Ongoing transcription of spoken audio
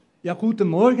Ja, guten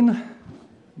Morgen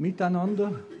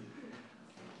miteinander.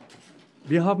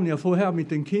 Wir haben ja vorher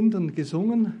mit den Kindern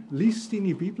gesungen, lies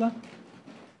deine Bibel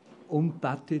und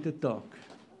bete den Tag.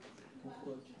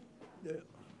 Hochdeutsch.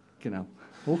 Genau,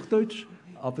 Hochdeutsch,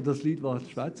 aber das Lied war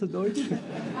Schweizerdeutsch.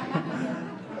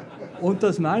 Und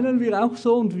das meinen wir auch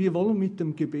so und wir wollen mit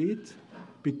dem Gebet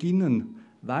beginnen,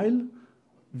 weil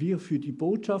wir für die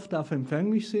Botschaft auf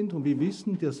empfänglich sind und wir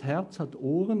wissen, das Herz hat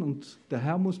Ohren und der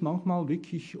Herr muss manchmal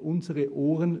wirklich unsere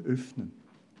Ohren öffnen.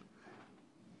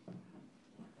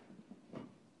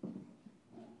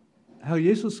 Herr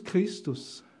Jesus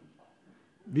Christus,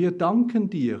 wir danken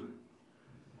dir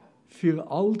für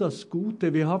all das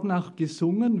Gute. Wir haben auch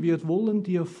gesungen, wir wollen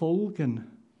dir folgen.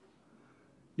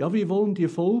 Ja, wir wollen dir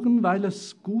folgen, weil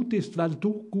es gut ist, weil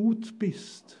du gut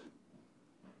bist.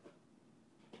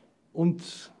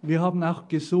 Und wir haben auch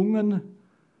gesungen,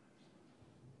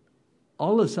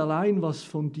 alles allein, was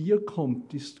von dir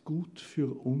kommt, ist gut für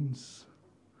uns.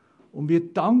 Und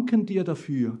wir danken dir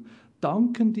dafür,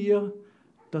 danken dir,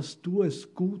 dass du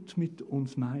es gut mit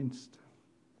uns meinst.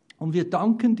 Und wir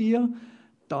danken dir,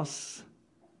 dass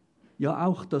ja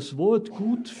auch das Wort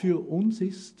gut für uns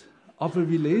ist, aber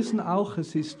wir lesen auch,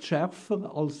 es ist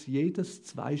schärfer als jedes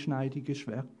zweischneidige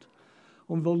Schwert.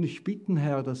 Und wir wollen dich bitten,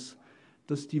 Herr, dass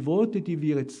die Worte, die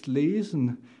wir jetzt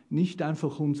lesen, nicht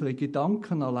einfach unsere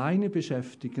Gedanken alleine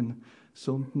beschäftigen,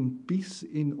 sondern bis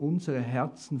in unsere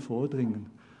Herzen vordringen.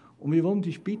 Und wir wollen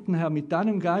dich bitten, Herr, mit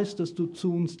deinem Geist, dass du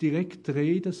zu uns direkt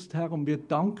redest, Herr, und wir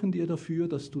danken dir dafür,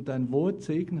 dass du dein Wort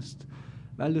segnest,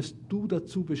 weil es du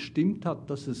dazu bestimmt hast,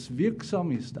 dass es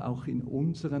wirksam ist, auch in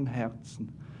unseren Herzen.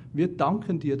 Wir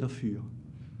danken dir dafür.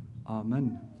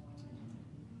 Amen.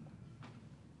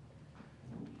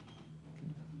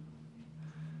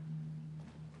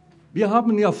 Wir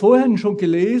haben ja vorhin schon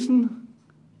gelesen,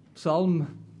 Psalm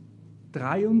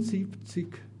 73,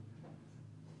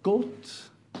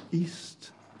 Gott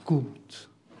ist gut.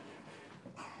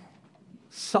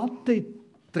 Satte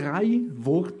 3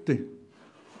 Worte.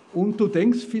 Und du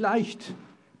denkst vielleicht,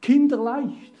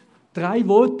 kinderleicht, 3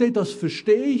 Worte, das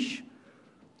verstehe ich,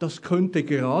 das könnte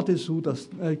geradezu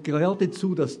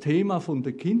das Thema von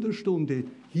der Kinderstunde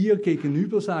hier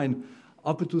gegenüber sein,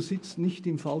 aber du sitzt nicht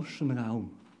im falschen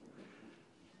Raum.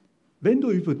 Wenn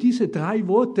du über diese 3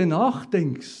 Worte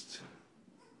nachdenkst,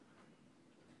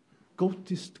 Gott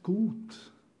ist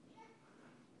gut.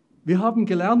 Wir haben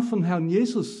gelernt von Herrn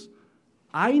Jesus,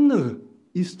 einer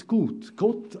ist gut,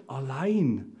 Gott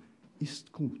allein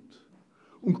ist gut.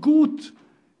 Und gut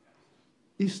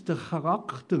ist der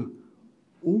Charakter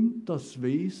und das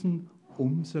Wesen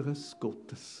unseres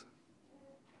Gottes.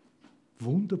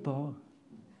 Wunderbar.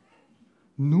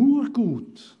 Nur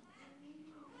gut.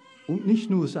 Und nicht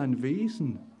nur sein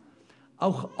Wesen,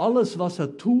 auch alles, was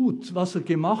er tut, was er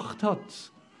gemacht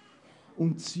hat.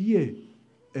 Und siehe,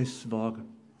 es war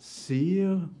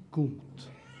sehr gut.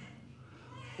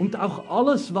 Und auch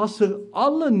alles, was er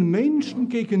allen Menschen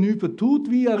gegenüber tut,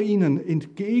 wie er ihnen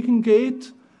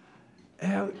entgegengeht,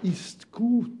 er ist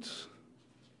gut.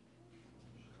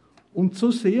 Und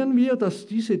so sehen wir, dass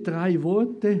diese 3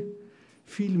 Worte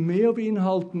viel mehr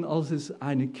beinhalten, als es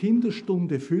eine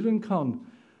Kinderstunde füllen kann.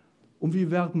 Und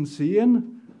wir werden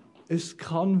sehen, es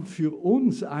kann für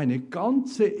uns eine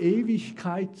ganze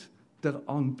Ewigkeit der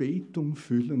Anbetung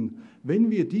füllen,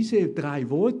 wenn wir diese 3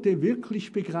 Worte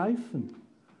wirklich begreifen.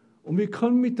 Und wir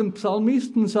können mit dem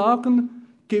Psalmisten sagen,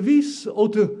 gewiss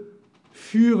oder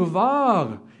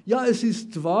fürwahr. Ja, es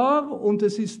ist wahr und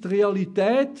es ist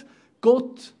Realität.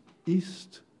 Gott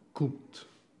ist gut.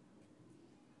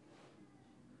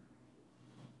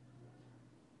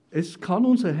 Es kann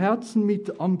unser Herzen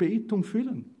mit Anbetung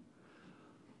füllen.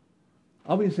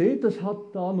 Aber ihr seht, es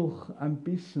hat da noch ein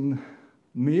bisschen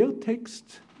mehr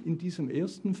Text in diesem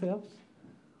ersten Vers.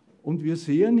 Und wir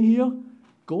sehen hier,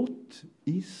 Gott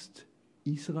ist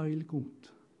Israel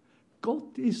gut.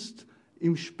 Gott ist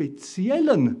im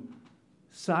Speziellen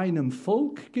seinem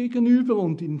Volk gegenüber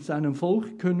und in seinem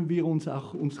Volk können wir uns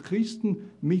Christen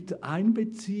mit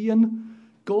einbeziehen.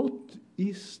 Gott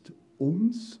ist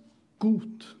uns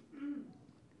gut.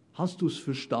 Hast du es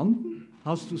verstanden?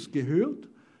 Hast du es gehört?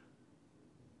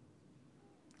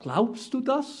 Glaubst du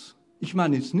das? Ich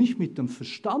meine jetzt nicht mit dem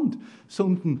Verstand,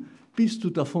 sondern bist du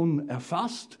davon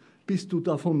erfasst? Bist du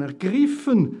davon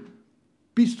ergriffen?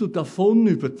 Bist du davon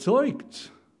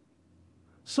überzeugt?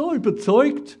 So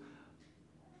überzeugt,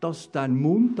 dass dein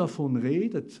Mund davon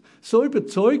redet. So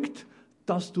überzeugt,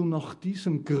 dass du nach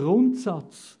diesem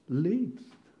Grundsatz lebst.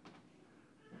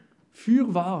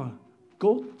 Fürwahr,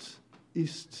 Gott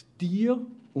ist dir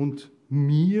und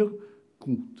mir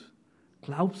gut.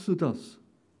 Glaubst du das?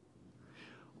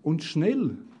 Und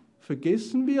schnell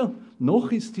vergessen wir,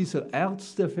 noch ist dieser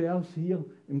erste Vers hier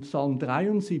im Psalm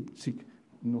 73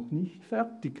 noch nicht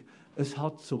fertig. Es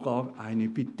hat sogar eine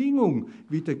Bedingung,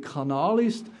 wie der Kanal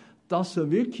ist, dass er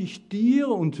wirklich dir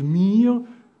und mir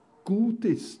gut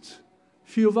ist.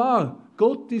 Fürwahr,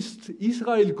 Gott ist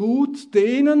Israel gut,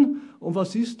 denen, und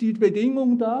was ist die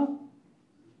Bedingung da?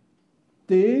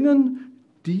 Denen,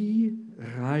 die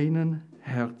reinen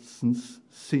Herzens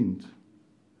sind.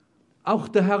 Auch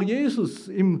der Herr Jesus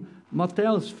im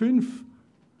Matthäus 5,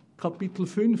 Kapitel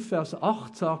 5, Vers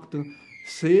 8 sagte,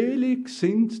 selig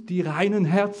sind, die reinen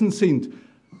Herzens sind,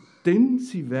 denn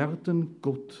sie werden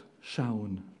Gott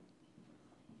schauen.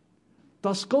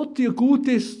 Dass Gott dir gut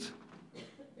ist,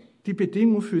 die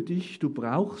Bedingung für dich, du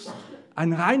brauchst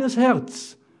ein reines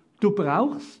Herz, du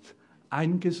brauchst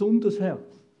ein gesundes Herz.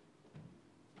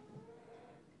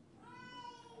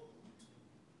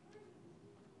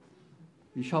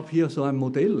 Ich habe hier so ein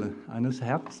Modell eines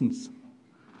Herzens.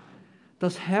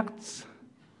 Das Herz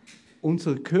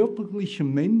unserer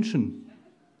körperlichen Menschen,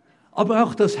 aber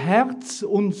auch das Herz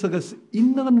unseres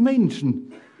inneren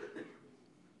Menschen.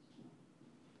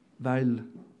 Weil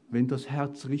wenn das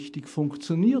Herz richtig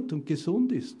funktioniert und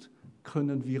gesund ist,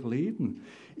 können wir leben.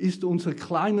 Ist unser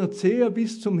kleiner Zeher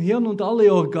bis zum Hirn und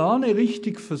alle Organe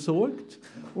richtig versorgt?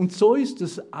 Und so ist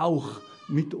es auch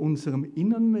mit unserem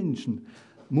inneren Menschen.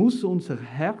 Muss unser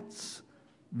Herz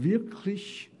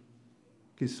wirklich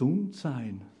gesund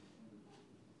sein,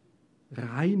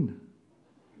 rein.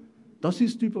 Das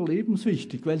ist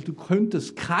überlebenswichtig, weil du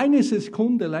könntest keine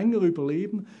Sekunde länger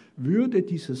überleben, würde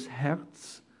dieses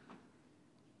Herz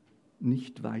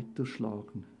nicht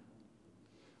weiterschlagen.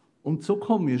 Und so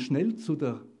kommen wir schnell zu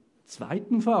der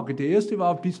zweiten Frage. Die erste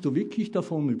war, bist du wirklich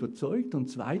davon überzeugt? Und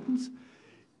zweitens,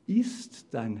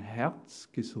 ist dein Herz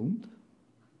gesund?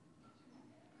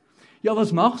 Ja,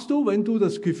 was machst du, wenn du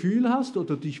das Gefühl hast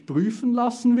oder dich prüfen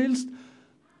lassen willst,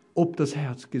 ob das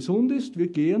Herz gesund ist? Wir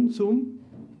gehen zum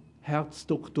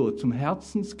Herzdoktor, zum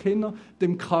Herzenskenner,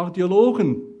 dem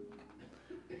Kardiologen.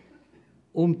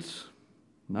 Und,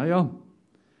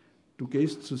 du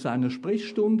gehst zu seiner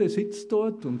Sprechstunde, sitzt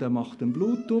dort und er macht den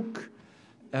Blutdruck,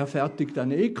 er fertigt ein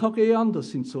EKG an,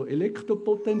 das sind so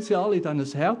Elektropotentiale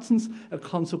deines Herzens, er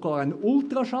kann sogar einen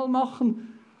Ultraschall machen,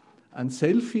 ein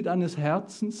Selfie deines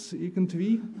Herzens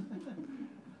irgendwie.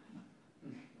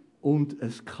 Und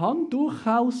es kann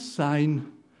durchaus sein,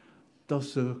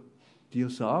 dass er dir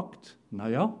sagt,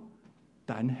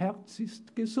 dein Herz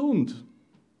ist gesund.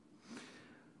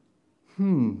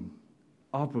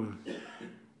 Aber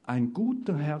ein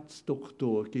guter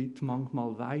Herzdoktor geht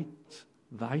manchmal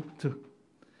weiter.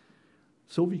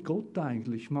 So wie Gott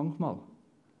eigentlich manchmal.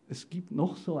 Es gibt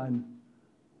noch so ein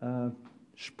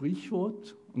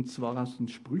Sprichwort, und zwar aus den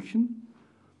Sprüchen,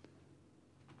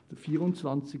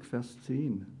 24, Vers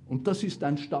 10. Und das ist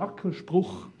ein starker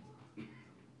Spruch.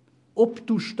 Ob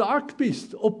du stark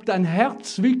bist, ob dein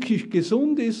Herz wirklich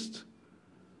gesund ist,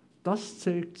 das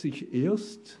zeigt sich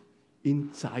erst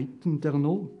in Zeiten der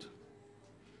Not.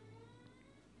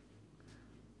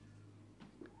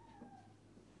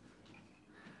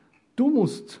 Du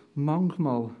musst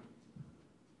manchmal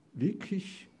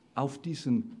wirklich auf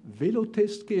diesen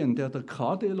Velotest gehen, der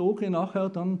Kardiologe nachher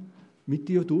dann mit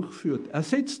dir durchführt. Er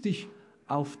setzt dich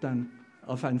auf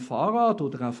ein Fahrrad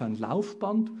oder auf ein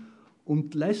Laufband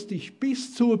und lässt dich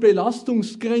bis zur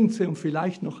Belastungsgrenze und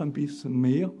vielleicht noch ein bisschen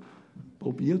mehr,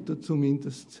 probiert er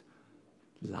zumindest,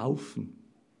 laufen.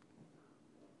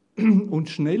 Und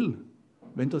schnell,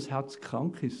 wenn das Herz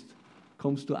krank ist,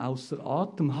 kommst du außer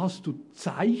Atem, hast du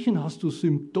Zeichen, hast du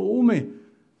Symptome,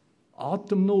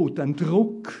 Atemnot, ein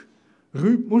Druck,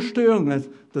 Rhythmusstörungen,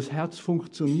 das Herz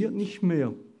funktioniert nicht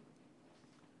mehr.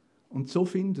 Und so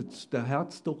findet der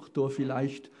Herzdoktor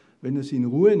vielleicht, wenn es in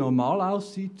Ruhe normal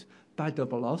aussieht, bei der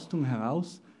Belastung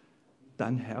heraus,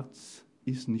 dein Herz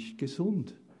ist nicht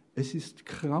gesund, es ist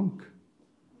krank.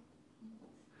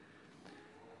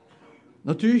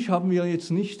 Natürlich haben wir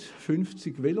jetzt nicht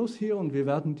 50 Velos hier und wir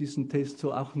werden diesen Test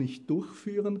so auch nicht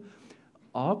durchführen,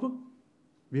 aber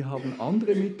wir haben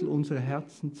andere Mittel, unsere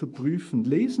Herzen zu prüfen.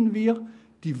 Lesen wir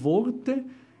die Worte,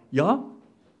 ja,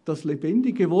 das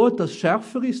lebendige Wort, das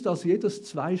schärfer ist als jedes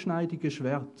zweischneidige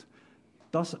Schwert,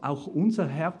 das auch unser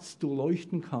Herz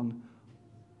durchleuchten kann,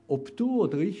 ob du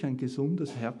oder ich ein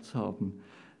gesundes Herz haben.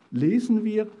 Lesen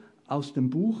wir aus dem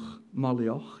Buch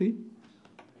Maleachi,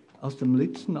 aus dem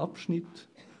letzten Abschnitt,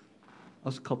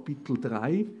 aus Kapitel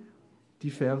 3, die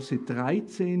Verse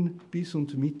 13 bis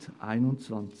und mit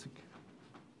 21.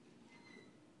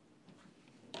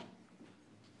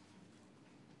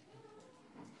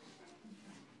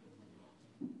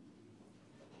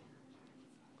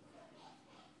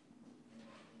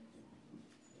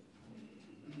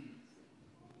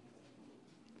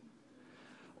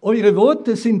 Eure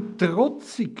Worte sind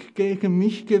trotzig gegen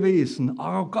mich gewesen,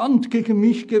 arrogant gegen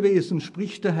mich gewesen,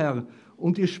 spricht der Herr.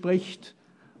 Und ihr sprecht,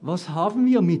 was haben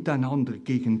wir miteinander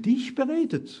gegen dich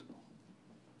beredet?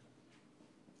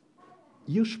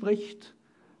 Ihr sprecht,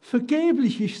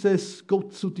 vergeblich ist es,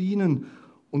 Gott zu dienen.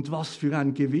 Und was für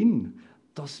ein Gewinn,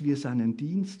 dass wir seinen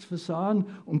Dienst versahen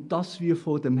und dass wir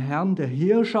vor dem Herrn der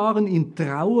Heerscharen in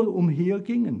Trauer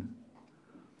umhergingen.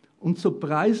 Und so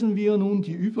preisen wir nun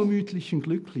die Übermütlichen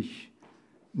glücklich.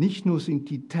 Nicht nur sind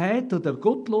die Täter der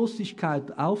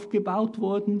Gottlosigkeit aufgebaut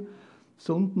worden,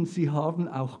 sondern sie haben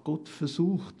auch Gott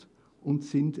versucht und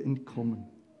sind entkommen.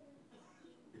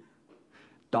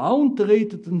 Da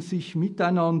unterredeten sich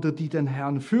miteinander, die den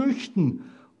Herrn fürchten,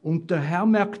 und der Herr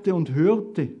merkte und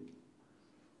hörte.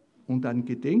 Und ein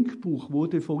Gedenkbuch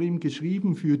wurde vor ihm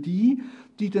geschrieben für die,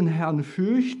 die den Herrn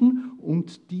fürchten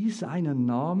und die seinen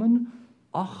Namen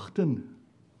achten.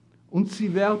 Und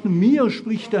sie werden mir,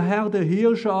 spricht der Herr der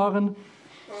Heerscharen,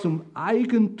 zum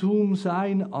Eigentum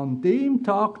sein an dem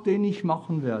Tag, den ich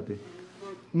machen werde.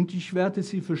 Und ich werde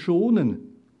sie verschonen,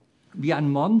 wie ein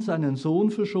Mann seinen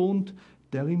Sohn verschont,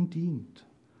 der ihm dient.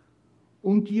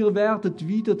 Und ihr werdet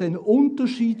wieder den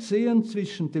Unterschied sehen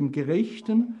zwischen dem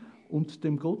Gerechten und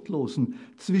dem Gottlosen,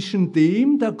 zwischen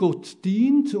dem, der Gott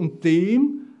dient, und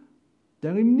dem,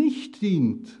 der ihm nicht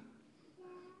dient.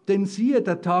 Denn siehe,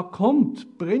 der Tag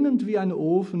kommt, brennend wie ein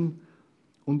Ofen,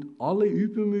 und alle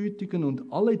Übermütigen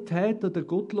und alle Täter der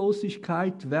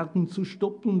Gottlosigkeit werden zu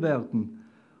stoppen werden.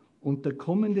 Und der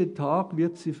kommende Tag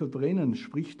wird sie verbrennen,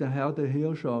 spricht der Herr der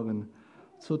Heerscharen,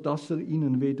 sodass er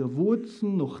ihnen weder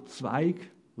Wurzeln noch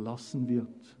Zweig lassen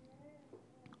wird.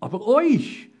 Aber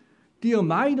euch, die ihr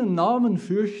meinen Namen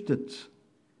fürchtet,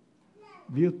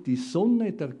 wird die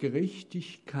Sonne der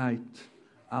Gerechtigkeit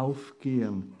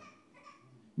aufgehen,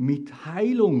 mit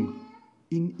Heilung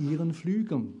in ihren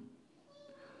Flügeln.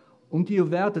 Und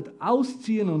ihr werdet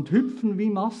ausziehen und hüpfen wie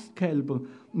Mastkälber,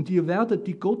 und ihr werdet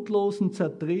die Gottlosen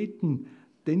zertreten,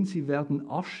 denn sie werden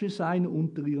Asche sein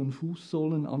unter ihren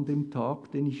Fußsohlen an dem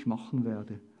Tag, den ich machen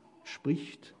werde,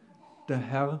 spricht der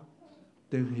Herr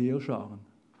der Heerscharen.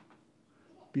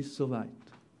 Bis soweit.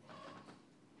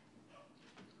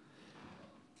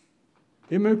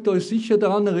 Ihr mögt euch sicher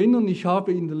daran erinnern, ich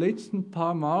habe in den letzten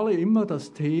paar Male immer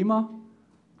das Thema,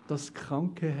 das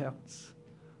kranke Herz.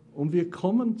 Und wir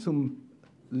kommen zum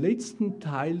letzten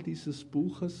Teil dieses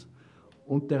Buches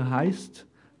und der heißt,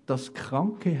 das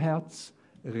kranke Herz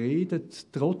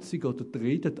redet trotzig oder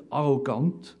redet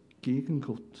arrogant gegen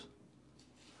Gott.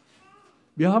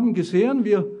 Wir haben gesehen,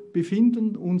 wir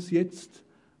befinden uns jetzt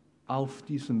auf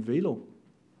diesem Velo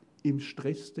im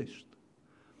Stresstest.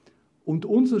 Und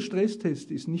unser Stresstest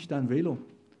ist nicht ein Velo,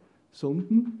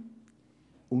 sondern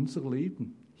unser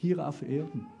Leben hier auf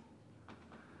Erden.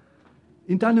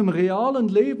 In deinem realen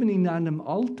Leben, in deinem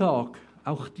Alltag,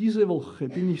 auch diese Woche,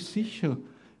 bin ich sicher,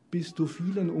 bist du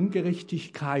vielen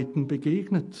Ungerechtigkeiten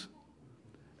begegnet.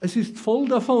 Es ist voll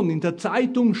davon. In der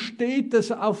Zeitung steht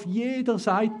es auf jeder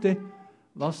Seite,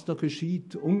 was da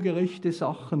geschieht. Ungerechte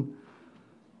Sachen.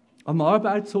 Am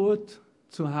Arbeitsort,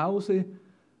 zu Hause,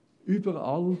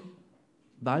 überall,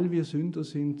 weil wir Sünder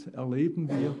sind, erleben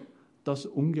wir, dass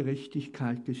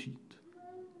Ungerechtigkeit geschieht.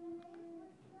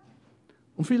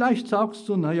 Und vielleicht sagst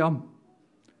du, naja,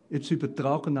 jetzt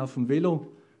übertragen auf dem Velo,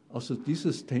 also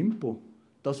dieses Tempo,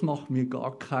 das macht mir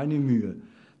gar keine Mühe.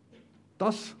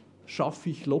 Das schaffe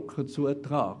ich locker zu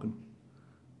ertragen.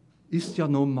 Ist ja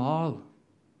normal.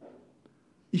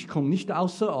 Ich komme nicht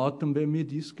außer Atem, wenn mir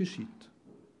dies geschieht.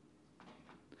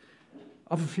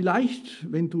 Aber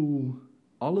vielleicht, wenn du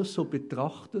alles so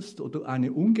betrachtest oder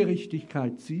eine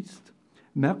Ungerechtigkeit siehst,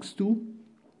 merkst du,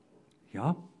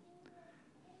 ja,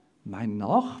 mein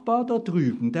Nachbar da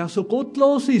drüben, der so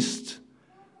gottlos ist,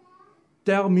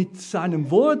 der mit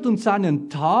seinem Wort und seinen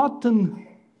Taten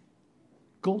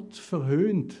Gott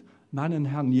verhöhnt, meinen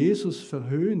Herrn Jesus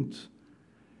verhöhnt,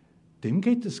 dem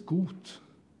geht es gut.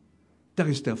 Der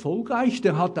ist erfolgreich,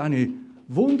 der hat eine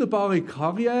wunderbare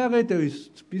Karriere, der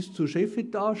ist bis zur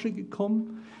Chefetage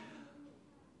gekommen,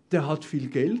 der hat viel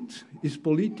Geld, ist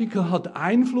Politiker, hat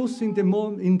Einfluss in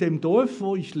dem Dorf,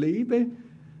 wo ich lebe,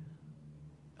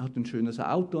 er hat ein schönes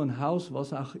Auto, ein Haus,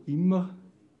 was auch immer.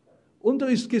 Und er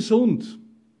ist gesund.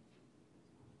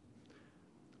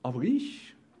 Aber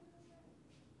ich,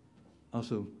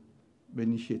 also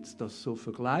wenn ich jetzt das so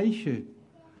vergleiche,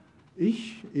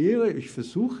 ich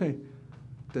versuche,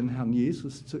 den Herrn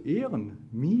Jesus zu ehren.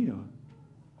 Mir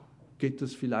geht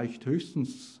das vielleicht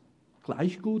höchstens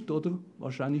gleich gut oder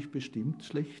wahrscheinlich bestimmt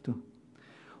schlechter.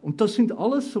 Und das sind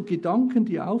alles so Gedanken,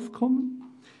 die aufkommen,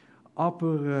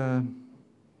 aber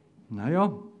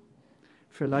naja,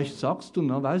 Vielleicht sagst du,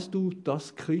 na weißt du, da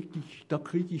kriege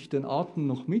ich den Atem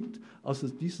noch mit, also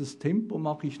dieses Tempo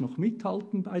mag ich noch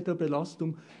mithalten bei der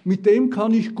Belastung, mit dem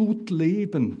kann ich gut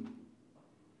leben.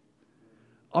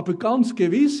 Aber ganz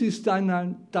gewiss ist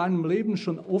in deinem Leben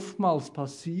schon oftmals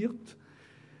passiert,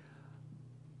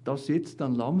 dass jetzt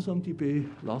dann langsam die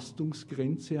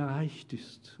Belastungsgrenze erreicht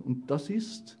ist. Und das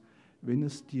ist, wenn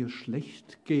es dir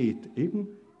schlecht geht, eben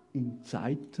in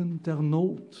Zeiten der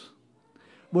Not,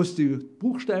 wo es dir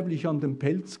buchstäblich an den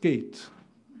Pelz geht,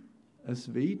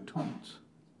 es weh tut.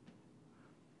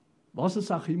 Was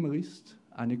es auch immer ist,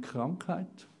 eine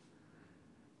Krankheit,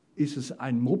 ist es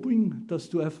ein Mobbing, das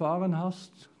du erfahren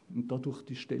hast und dadurch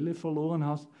die Stelle verloren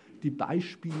hast. Die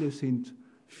Beispiele sind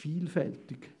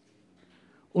vielfältig.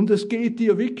 Und es geht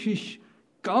dir wirklich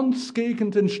ganz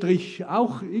gegen den Strich.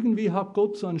 Auch irgendwie hat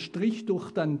Gott so einen Strich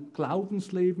durch dein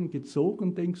Glaubensleben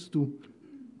gezogen, denkst du.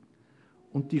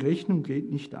 Und die Rechnung geht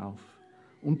nicht auf.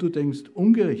 Und du denkst,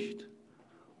 ungerecht.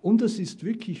 Und es ist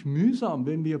wirklich mühsam,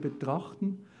 wenn wir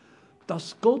betrachten,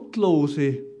 dass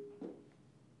Gottlose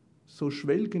so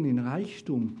schwelgen in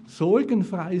Reichtum,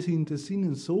 sorgenfrei sind, es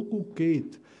ihnen so gut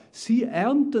geht. Sie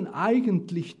ernten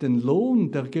eigentlich den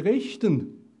Lohn der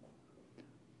Gerechten.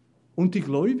 Und die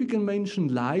gläubigen Menschen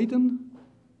leiden,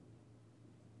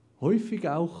 häufig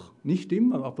auch, nicht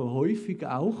immer, aber häufig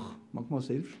auch, manchmal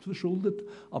selbstverschuldet,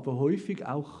 aber häufig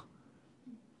auch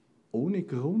ohne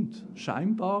Grund,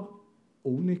 scheinbar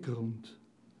ohne Grund.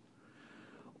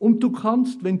 Und du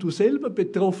kannst, wenn du selber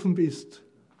betroffen bist,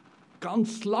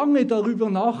 ganz lange darüber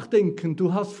nachdenken.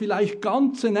 Du hast vielleicht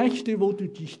ganze Nächte, wo du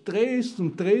dich drehst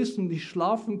und nicht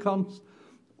schlafen kannst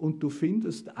und du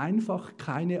findest einfach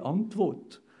keine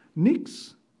Antwort.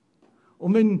 Nix.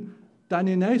 Und wenn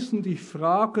deine Nächsten dich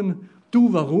fragen,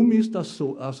 du, warum ist das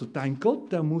so? Also dein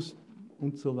Gott, der muss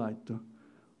und so weiter.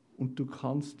 Und du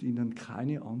kannst ihnen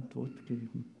keine Antwort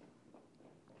geben.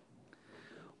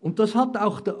 Und das hat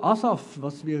auch der Asaf,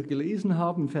 was wir gelesen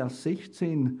haben, Vers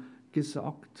 16,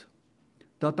 gesagt.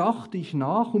 Da dachte ich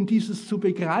nach, um dieses zu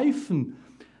begreifen.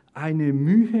 Eine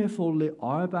mühevolle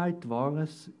Arbeit war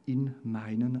es in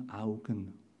meinen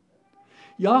Augen.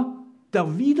 Ja,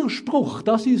 der Widerspruch,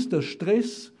 das ist der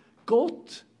Stress.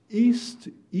 Gott ist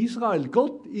Israel,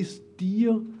 Gott ist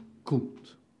dir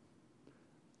gut.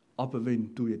 Aber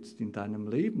wenn du jetzt in deinem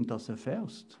Leben das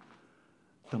erfährst,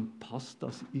 dann passt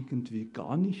das irgendwie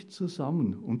gar nicht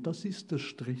zusammen. Und das ist der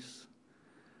Stress.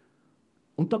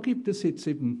 Und da gibt es jetzt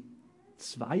eben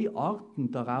zwei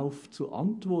Arten darauf zu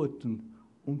antworten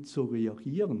und zu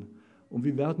reagieren. Und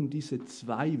wir werden diese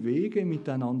zwei Wege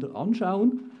miteinander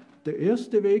anschauen. Der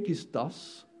erste Weg ist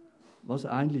das, was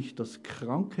eigentlich das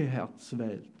kranke Herz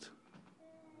wählt.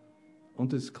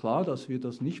 Und es ist klar, dass wir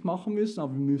das nicht machen müssen,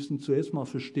 aber wir müssen zuerst mal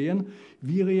verstehen,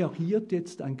 wie reagiert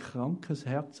jetzt ein krankes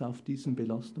Herz auf diesen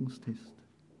Belastungstest.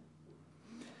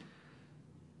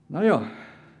 Naja,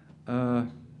 das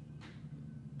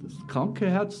kranke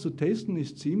Herz zu testen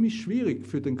ist ziemlich schwierig.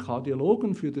 Für den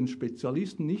Kardiologen, für den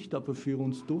Spezialisten nicht, aber für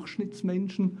uns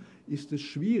Durchschnittsmenschen ist es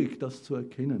schwierig, das zu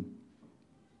erkennen.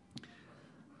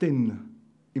 Denn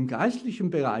im geistlichen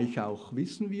Bereich auch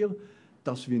wissen wir,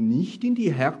 dass wir nicht in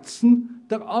die Herzen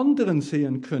der anderen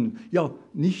sehen können. Ja,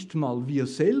 nicht mal wir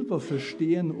selber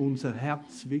verstehen unser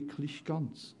Herz wirklich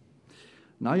ganz.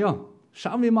 Naja,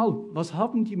 schauen wir mal, was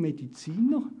haben die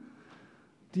Mediziner?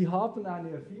 Die haben eine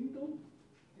Erfindung,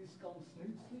 die ist ganz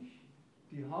nützlich.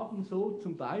 Die haben so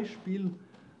zum Beispiel,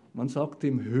 man sagt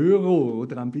dem Hörer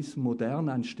oder ein bisschen modern,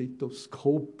 ein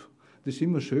Stethoskop. Das ist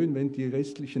immer schön, wenn die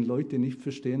restlichen Leute nicht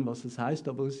verstehen, was es heißt,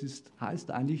 aber es heißt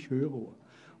eigentlich Hörrohr.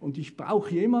 Und ich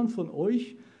brauche jemanden von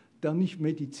euch, der nicht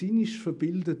medizinisch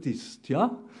verbildet ist.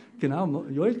 Ja, genau.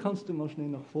 Joel, kannst du mal schnell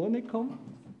nach vorne kommen?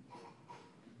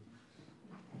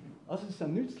 Also es ist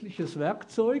ein nützliches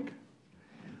Werkzeug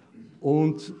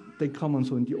und den kann man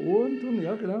so in die Ohren tun,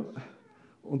 ja genau.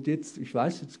 Und jetzt, ich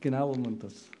weiß jetzt genau, wo man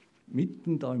das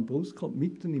mitten da im Brustkorb,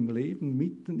 mitten im Leben,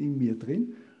 mitten in mir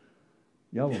drin.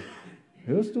 Jawohl.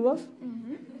 Hörst du was?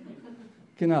 Mhm.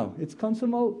 Genau, jetzt kannst du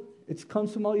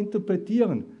mal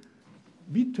interpretieren.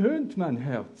 Wie tönt mein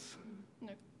Herz?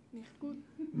 Nicht gut.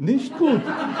 Nicht gut?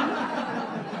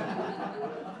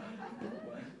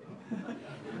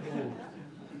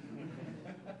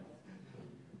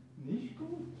 Nicht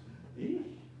gut? Ich?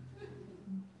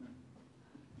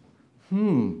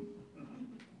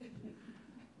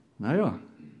 Naja.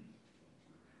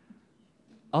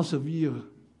 Also wir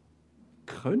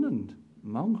können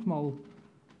manchmal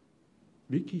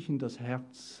wirklich in das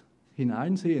Herz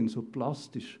hineinsehen, so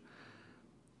plastisch.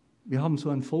 Wir haben so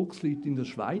ein Volkslied in der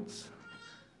Schweiz.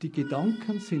 Die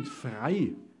Gedanken sind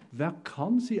frei. Wer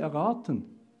kann sie erraten?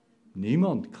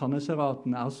 Niemand kann es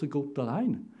erraten, außer Gott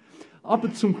allein.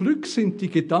 Aber zum Glück sind die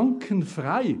Gedanken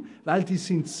frei, weil die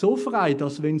sind so frei,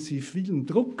 dass wenn sie vielen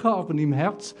Druck haben im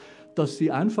Herz, dass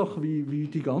sie einfach wie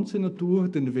die ganze Natur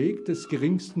den Weg des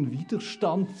geringsten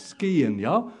Widerstands gehen.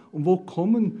 Ja? Und wo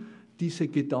kommen diese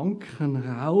Gedanken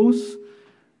raus?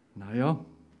 Naja,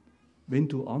 wenn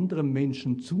du anderen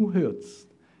Menschen zuhörst,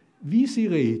 wie sie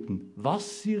reden,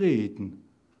 was sie reden,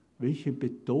 welche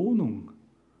Betonung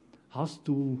hast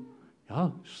du,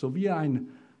 ja, so wie ein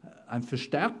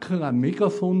Verstärker, ein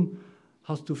Megafon,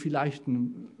 hast du vielleicht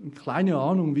eine kleine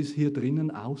Ahnung, wie es hier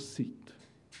drinnen aussieht.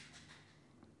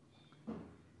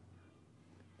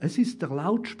 Es ist der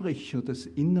Lautsprecher des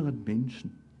inneren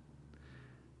Menschen.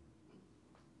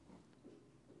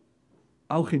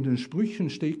 Auch in den Sprüchen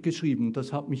steht geschrieben,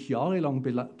 das hat mich jahrelang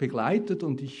begleitet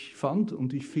und ich fand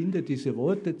und ich finde diese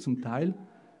Worte zum Teil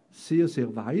sehr,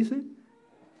 sehr weise.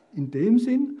 In dem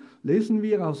Sinn lesen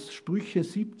wir aus Sprüche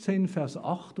 17, Vers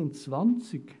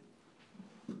 28.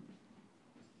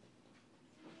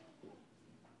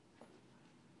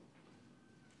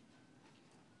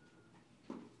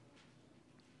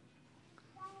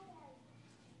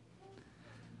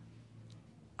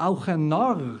 Auch ein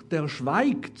Narr, der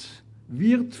schweigt,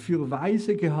 wird für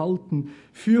weise gehalten,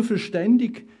 für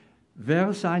verständig,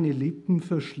 wer seine Lippen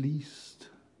verschließt.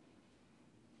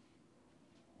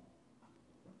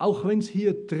 Auch wenn es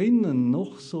hier drinnen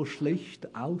noch so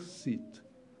schlecht aussieht,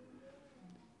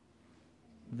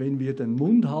 wenn wir den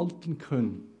Mund halten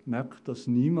können, merkt das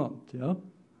niemand. Ja?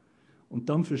 Und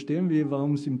dann verstehen wir,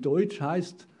 warum es im Deutsch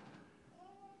heißt,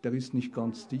 der ist nicht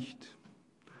ganz dicht.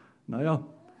 Naja,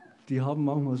 die haben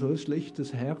manchmal so ein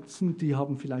schlechtes Herzen, die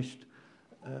haben vielleicht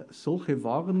solche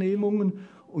Wahrnehmungen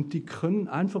und die können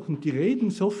einfach, und die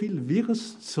reden so viel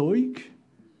wirres Zeug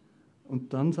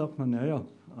und dann sagt man, naja,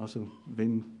 also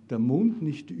wenn der Mund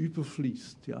nicht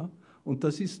überfließt, ja, und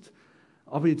das ist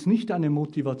aber jetzt nicht eine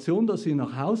Motivation, dass ihr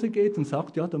nach Hause geht und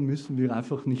sagt, ja, dann müssen wir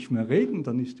einfach nicht mehr reden,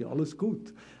 dann ist ja alles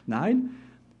gut. Nein,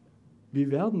 wir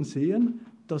werden sehen,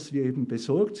 dass wir eben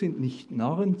besorgt sind, nicht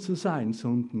Narren zu sein,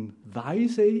 sondern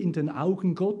weise in den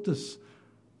Augen Gottes,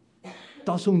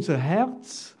 dass unser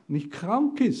Herz nicht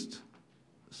krank ist,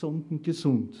 sondern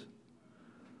gesund.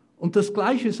 Und das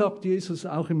Gleiche sagt Jesus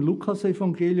auch im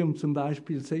Lukas-Evangelium, zum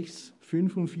Beispiel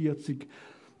 6,45.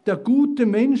 Der gute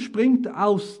Mensch bringt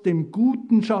aus dem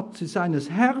guten Schatze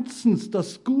seines Herzens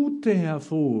das Gute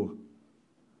hervor.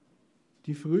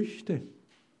 Die Früchte.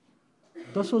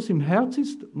 Das, was im Herz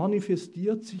ist,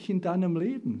 manifestiert sich in deinem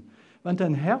Leben. Wenn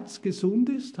dein Herz gesund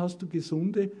ist, hast du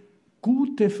gesunde,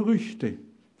 gute Früchte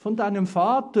von deinem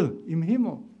Vater im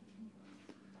Himmel.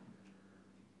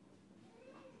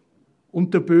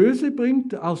 Und der Böse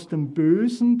bringt aus dem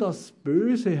Bösen das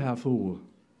Böse hervor.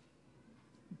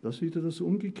 Das ist wieder das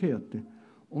Umgekehrte.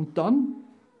 Und dann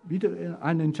wieder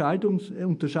ein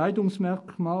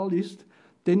Unterscheidungsmerkmal ist,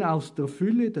 denn aus der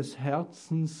Fülle des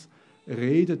Herzens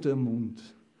redet der Mund.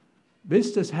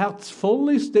 Wes das Herz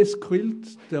voll ist, des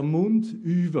quillt der Mund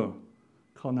über,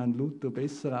 kann ein Luther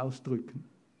besser ausdrücken.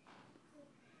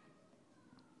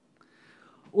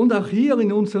 Und auch hier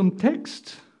in unserem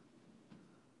Text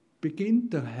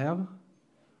beginnt der Herr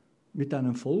mit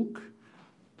einem Volk,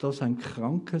 das ein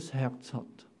krankes Herz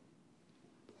hat.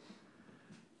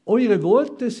 Eure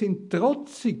Worte sind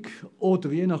trotzig oder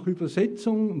je nach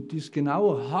Übersetzung, und dies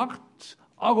genauer, hart,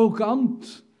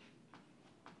 arrogant,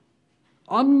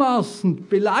 anmaßend,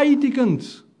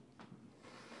 beleidigend,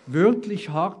 wörtlich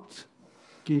hart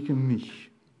gegen mich.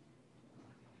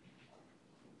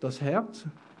 Das Herz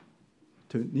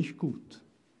tönt nicht gut.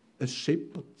 Es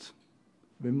scheppert,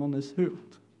 wenn man es hört.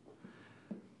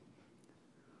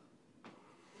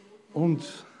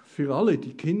 Und für alle,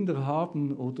 die Kinder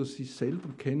haben oder sich selber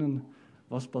kennen,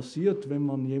 was passiert, wenn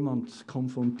man jemand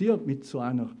konfrontiert mit so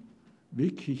einer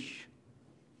wirklich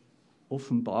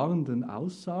offenbarenden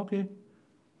Aussage?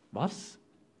 Was?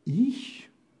 Ich?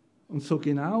 Und so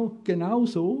genau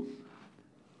so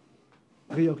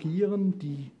reagieren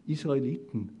die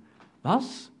Israeliten.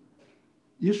 Was?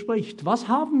 Ihr sprecht, was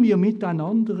haben wir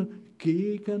miteinander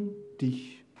gegen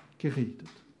dich geredet?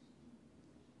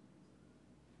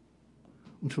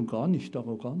 Und schon gar nicht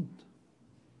arrogant.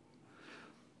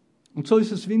 Und so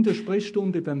ist es wie in der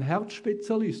Sprechstunde beim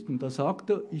Herzspezialisten. Da sagt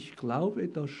er, ich glaube,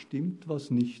 da stimmt was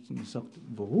nicht. Und er sagt,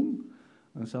 warum?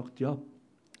 Er sagt, ja,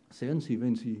 sehen Sie,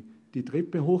 wenn Sie die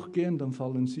Treppe hochgehen, dann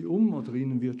fallen Sie um oder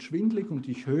Ihnen wird schwindelig und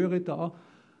ich höre da.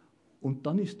 Und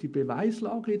dann ist die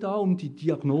Beweislage da, um die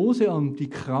Diagnose, um die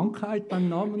Krankheit beim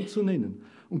Namen zu nennen.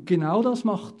 Und genau das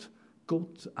macht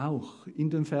Gott auch in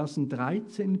den Versen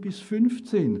 13 bis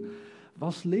 15.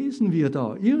 Was lesen wir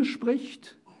da? Ihr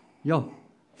sprecht, ja,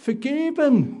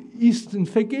 Vergebens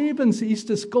ist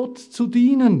es, Gott zu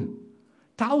dienen.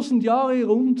 1000 Jahre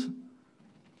rund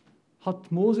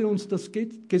hat Mose uns das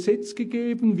Gesetz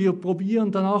gegeben. Wir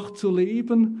probieren danach zu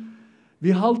leben.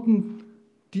 Wir halten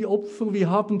die Opfer,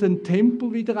 wir haben den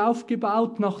Tempel wieder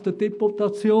aufgebaut nach der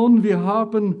Deportation. Wir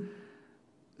haben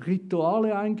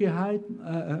Rituale eingehalten.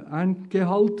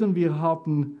 Wir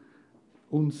haben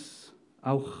uns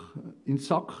auch in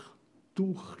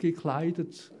Sacktuch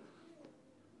gekleidet.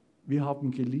 Wir haben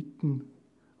gelitten,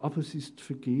 aber es ist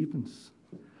vergebens.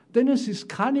 Denn es ist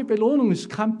keine Belohnung, es ist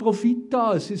kein Profit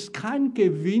da, es ist kein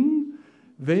Gewinn,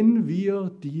 wenn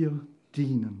wir dir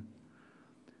dienen.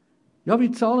 Ja,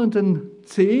 wir zahlen den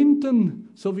Zehnten,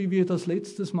 so wie wir das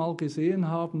letztes Mal gesehen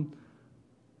haben,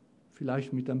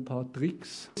 vielleicht mit ein paar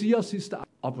Tricks.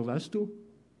 Aber weißt du,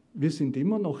 wir sind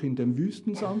immer noch in den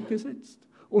Wüstensand gesetzt.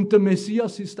 Und der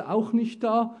Messias ist auch nicht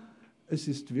da. Es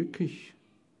ist wirklich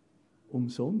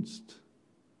umsonst.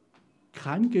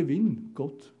 Kein Gewinn,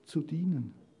 Gott zu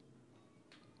dienen.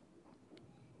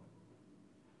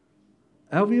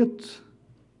 Der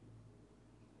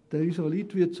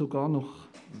Israelit wird sogar noch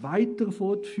weiter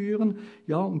fortführen.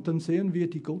 Ja, und dann sehen wir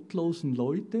die gottlosen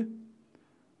Leute.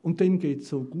 Und denen geht es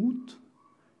so gut.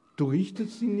 Du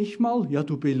richtest ihn nicht mal. Ja,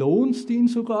 du belohnst ihn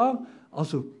sogar.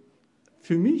 Also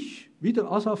für mich, wie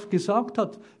der Asaf gesagt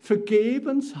hat,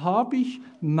 vergebens habe ich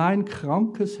mein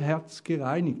krankes Herz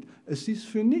gereinigt. Es ist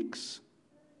für nichts.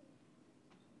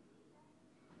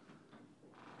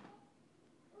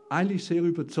 Eigentlich sehr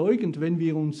überzeugend, wenn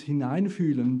wir uns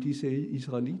hineinfühlen, diese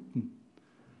Israeliten.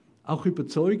 Auch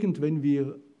überzeugend, wenn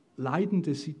wir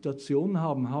leidende Situationen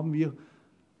haben, haben wir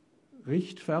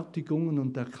Rechtfertigungen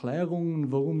und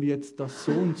Erklärungen, warum wir jetzt das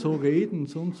so und so reden,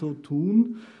 so und so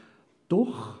tun.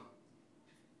 Doch,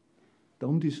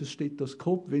 darum dieses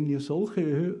Stethoskop, wenn ihr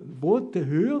solche Worte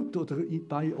hört oder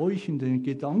bei euch in den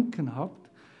Gedanken habt,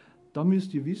 dann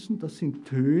müsst ihr wissen, das sind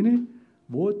Töne,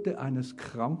 Worte eines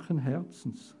kranken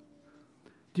Herzens.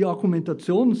 Die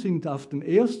Argumentationen sind auf den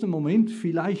ersten Moment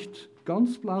vielleicht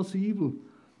ganz plausibel.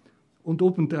 Und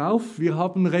obendrauf, wir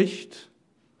haben Recht.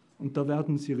 Und da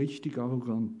werden sie richtig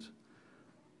arrogant.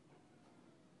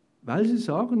 Weil sie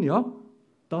sagen, ja,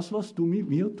 das, was du mit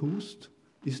mir tust,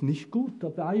 ist nicht gut.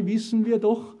 Dabei wissen wir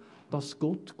doch, dass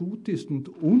Gott gut ist und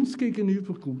uns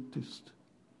gegenüber gut ist.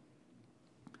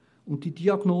 Und die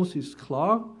Diagnose ist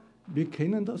klar, wir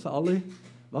kennen das alle.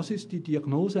 Was ist die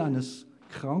Diagnose eines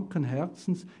kranken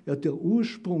Herzens? Ja, der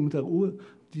Ursprung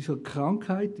dieser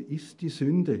Krankheit ist die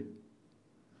Sünde.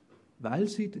 Weil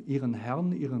sie ihren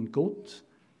Herrn, ihren Gott,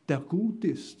 der gut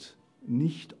ist,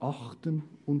 nicht achten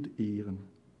und ehren.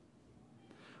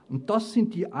 Und das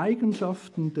sind die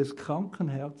Eigenschaften des kranken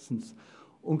Herzens.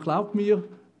 Und glaubt mir,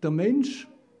 der Mensch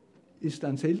ist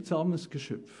ein seltsames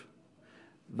Geschöpf,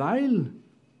 weil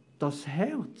das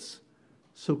Herz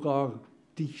sogar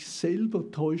dich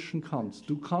selber täuschen kannst.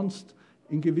 Du kannst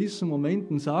in gewissen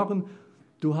Momenten sagen,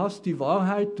 du hast die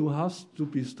Wahrheit, du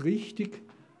bist richtig,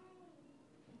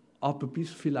 aber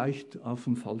bist vielleicht auf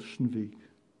dem falschen Weg.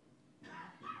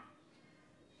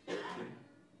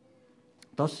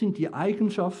 Das sind die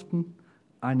Eigenschaften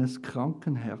eines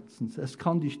kranken Herzens. Es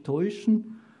kann dich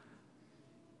täuschen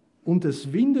und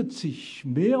es windet sich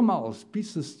mehrmals,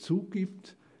 bis es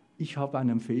zugibt, ich habe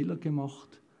einen Fehler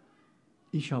gemacht,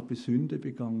 ich habe Sünde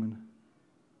begangen.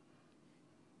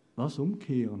 Was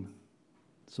umkehren?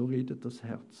 So redet das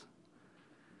Herz.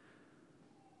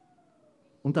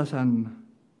 Und aus einem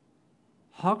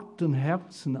harten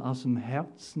Herzen, aus dem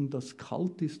Herzen, das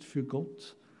kalt ist für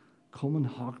Gott,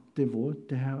 kommen harte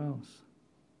Worte heraus.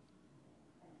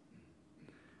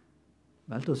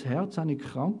 Weil das Herz eine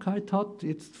Krankheit hat,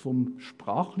 jetzt vom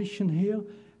Sprachlichen her,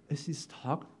 es ist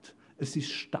hart, es ist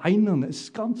steinern, es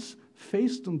ist ganz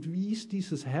fest. Und wie ist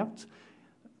dieses Herz?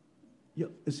 Ja,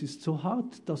 es ist so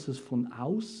hart, dass es von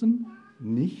außen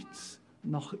nichts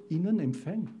nach innen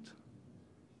empfängt.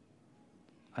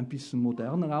 Ein bisschen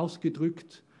moderner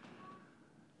ausgedrückt.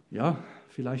 Ja,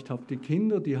 vielleicht habt ihr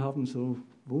Kinder, die haben so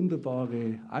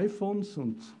wunderbare iPhones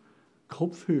und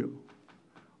Kopfhörer.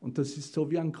 Und das ist so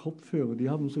wie ein Kopfhörer. Die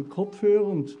haben so Kopfhörer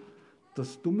und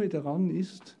das Dumme daran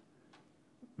ist,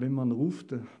 wenn man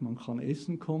ruft, man kann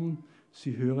essen kommen,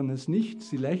 sie hören es nicht,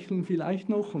 sie lächeln vielleicht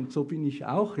noch und so bin ich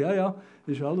auch, ja,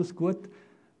 ist alles gut,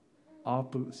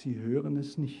 aber sie hören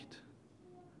es nicht.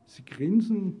 Sie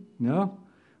grinsen, ja,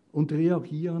 und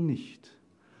reagieren nicht.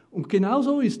 Und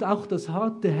genauso ist auch das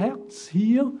harte Herz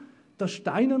hier, das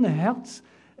steinerne Herz,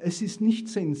 es ist nicht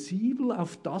sensibel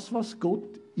auf das, was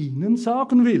Gott ihnen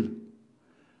sagen will.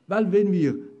 Weil wenn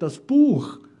wir das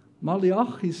Buch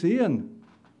Maleachi sehen,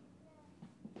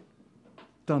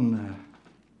 dann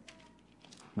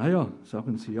Naja,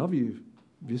 sagen sie, ja,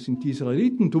 wir sind die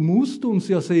Israeliten, du musst uns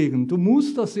ja segnen, du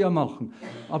musst das ja machen.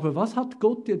 Aber was hat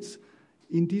Gott jetzt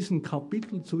in diesem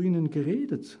Kapitel zu ihnen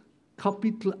geredet?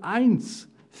 Kapitel 1,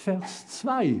 Vers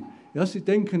 2. Ja, sie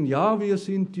denken, ja, wir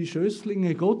sind die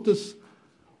Schößlinge Gottes.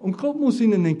 Und Gott muss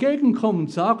ihnen entgegenkommen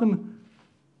und sagen,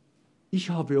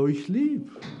 ich habe euch lieb.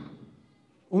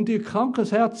 Und ihr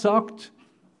krankes Herz sagt,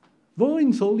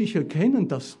 worin soll ich erkennen,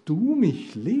 dass du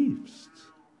mich liebst?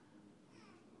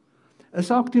 Er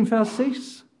sagt im Vers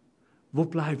 6, wo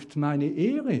bleibt meine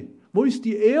Ehre? Wo ist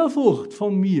die Ehrfurcht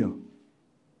von mir?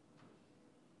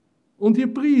 Und ihr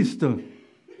Priester,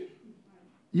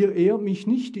 ihr ehrt mich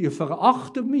nicht, ihr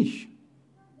verachtet mich.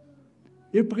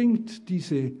 Ihr bringt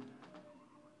diese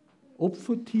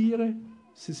Opfertiere,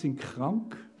 sie sind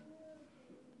krank,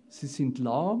 sie sind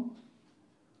lahm,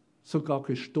 sogar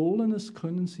Gestohlenes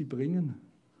können sie bringen.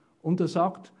 Und er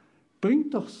sagt,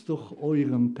 bringt das doch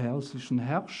eurem persischen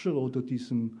Herrscher oder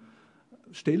diesem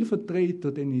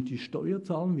Stellvertreter, den ihr die Steuer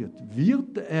zahlen wird.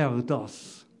 Wird er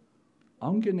das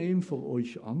angenehm für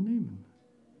euch annehmen?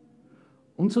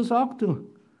 Und so sagt er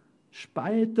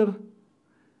später,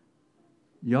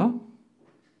 ja,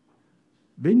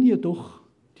 wenn ihr doch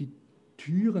die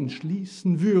Türen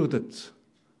schließen würdet,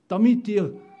 damit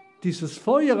ihr dieses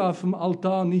Feuer auf dem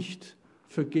Altar nicht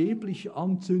vergeblich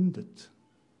anzündet.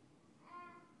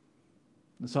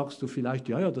 Dann sagst du vielleicht,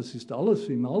 ja, das ist alles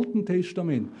im Alten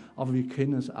Testament, aber wir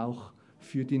kennen es auch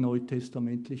für die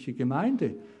neutestamentliche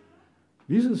Gemeinde.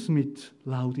 Wie ist es mit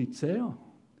Laodicea?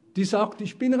 Die sagt,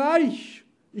 ich bin reich,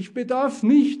 ich bedarf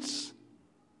nichts,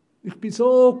 ich bin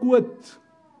so gut.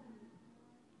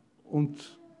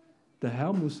 Und der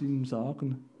Herr muss ihnen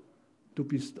sagen, du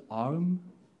bist arm,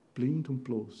 blind und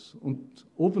bloß. Und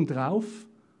obendrauf,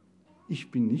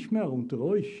 ich bin nicht mehr unter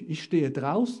euch, ich stehe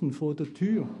draußen vor der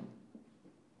Tür.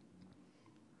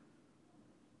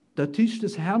 Der Tisch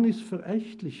des Herrn ist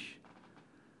verächtlich.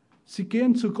 Sie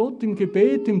gehen zu Gott im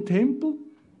Gebet im Tempel,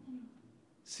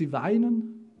 sie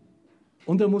weinen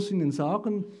und er muss ihnen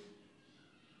sagen,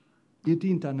 ihr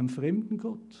dient einem fremden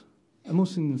Gott. Er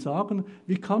muss ihnen sagen,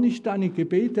 wie kann ich deine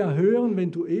Gebete erhören,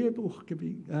 wenn du Ehebruch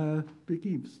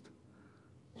begibst?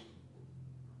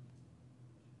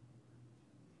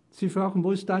 Sie fragen,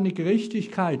 wo ist deine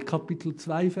Gerechtigkeit? Kapitel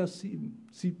 2, Vers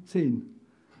 17.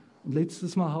 Und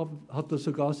letztes Mal hat er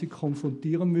sogar sie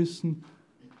konfrontieren müssen.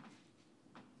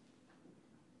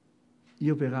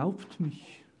 Ihr beraubt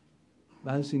mich,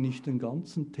 weil sie nicht den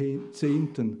ganzen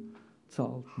Zehnten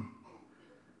zahlten.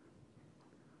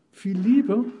 Viel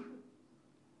lieber,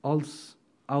 als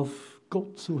auf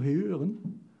Gott zu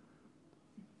hören,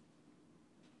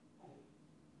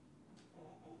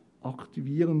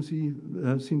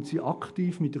 sind sie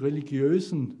aktiv mit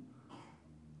religiösen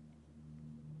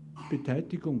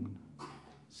Betätigungen.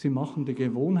 Sie machen die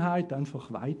Gewohnheit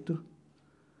einfach weiter.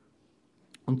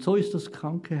 Und so ist das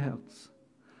kranke Herz.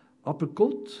 Aber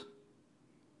Gott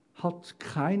hat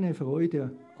keine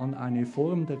Freude an einer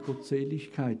Form der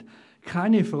Gottseligkeit,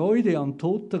 keine Freude an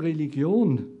toter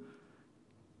Religion.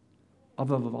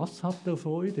 Aber was hat er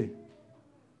Freude?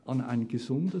 An ein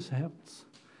gesundes Herz,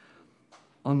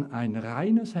 an ein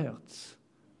reines Herz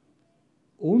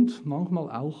und manchmal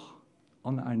auch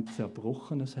an ein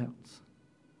zerbrochenes Herz.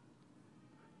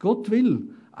 Gott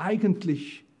will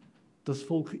eigentlich das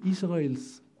Volk Israel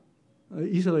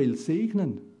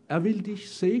segnen. Er will dich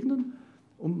segnen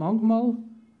und manchmal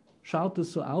schaut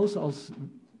es so aus, als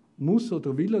muss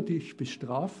oder will er dich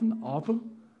bestrafen, aber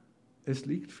es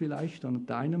liegt vielleicht an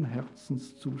deinem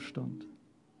Herzenszustand.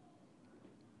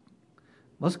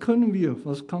 Was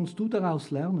kannst du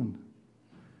daraus lernen?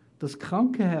 Das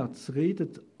kranke Herz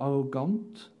redet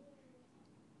arrogant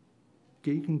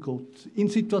gegen Gott. In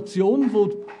Situationen,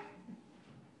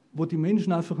 wo die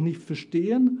Menschen einfach nicht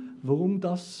verstehen, warum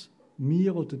das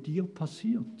mir oder dir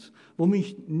passiert. Wo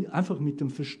mich einfach mit dem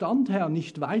Verstand her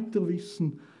nicht weiter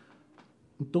wissen.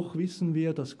 Und doch wissen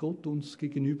wir, dass Gott uns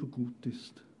gegenüber gut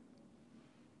ist.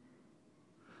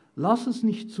 Lass es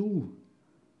nicht zu.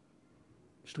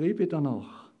 Strebe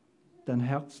danach, dein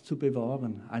Herz zu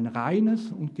bewahren, ein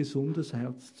reines und gesundes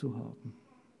Herz zu haben.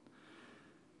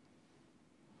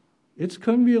 Jetzt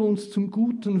können wir uns zum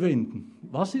Guten wenden.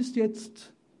 Was ist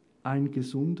jetzt ein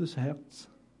gesundes Herz?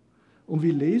 Und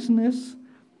wir lesen es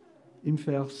im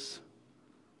Vers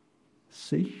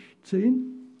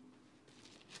 16.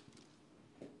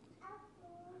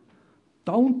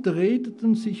 Da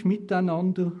unterredeten sich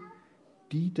miteinander,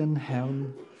 die den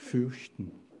Herrn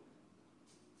fürchten.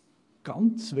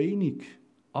 Ganz wenig,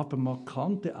 aber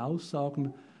markante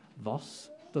Aussagen,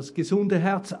 was das gesunde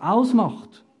Herz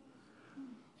ausmacht.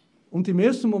 Und im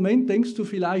ersten Moment denkst du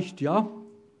vielleicht, ja,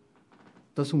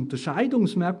 Das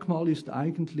Unterscheidungsmerkmal ist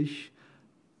eigentlich,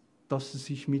 dass sie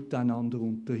sich miteinander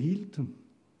unterhielten.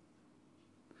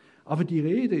 Aber die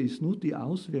Rede ist nur die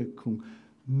Auswirkung,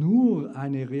 nur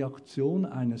eine Reaktion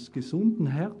eines gesunden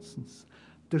Herzens.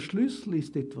 Der Schlüssel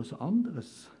ist etwas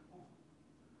anderes.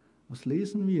 Was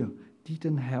lesen wir? Die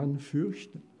den Herrn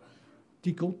fürchten,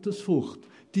 die Gottesfurcht,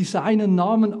 die seinen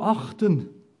Namen achten.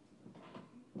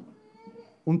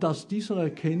 Und aus dieser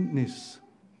Erkenntnis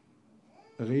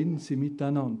reden sie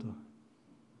miteinander.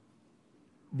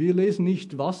 Wir lesen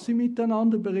nicht, was sie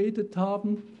miteinander beredet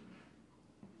haben,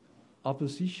 aber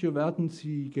sicher werden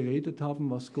sie geredet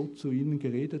haben, was Gott zu ihnen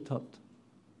geredet hat.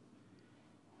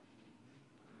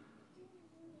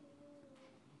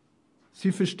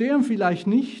 Sie verstehen vielleicht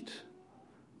nicht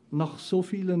nach so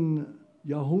vielen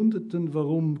Jahrhunderten,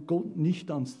 warum Gott nicht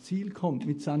ans Ziel kommt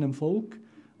mit seinem Volk,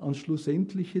 ans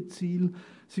schlussendliche Ziel.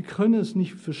 Sie können es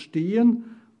nicht verstehen,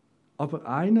 aber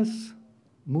eines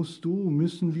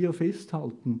müssen wir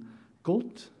festhalten.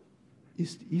 Gott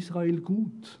ist Israel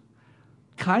gut.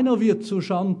 Keiner wird zu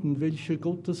Schanden, welcher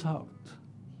Gottes hat.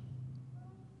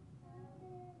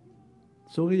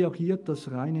 So reagiert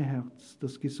das reine Herz,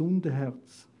 das gesunde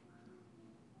Herz.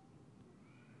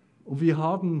 Und wir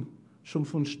haben schon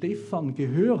von Stephan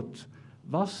gehört,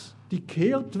 was die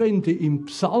Kehrtwende im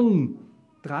Psalm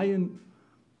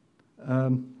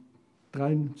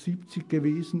 73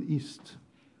 gewesen ist.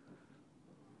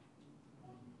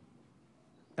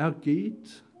 Er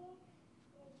geht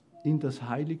in das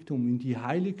Heiligtum, in die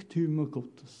Heiligtümer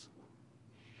Gottes.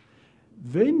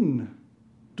 Wenn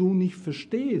du nicht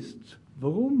verstehst,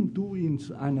 warum du in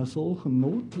einer solchen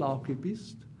Notlage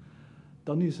bist,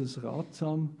 dann ist es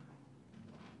ratsam,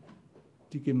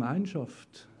 die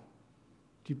Gemeinschaft,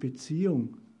 die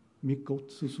Beziehung mit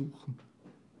Gott zu suchen.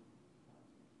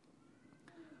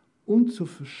 Und zu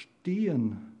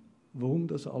verstehen, warum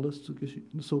das alles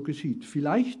so geschieht.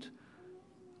 Vielleicht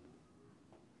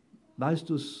weißt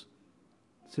du es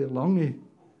sehr lange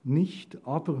nicht,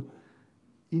 aber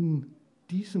in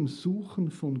diesem Suchen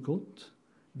von Gott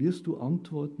wirst du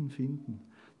Antworten finden.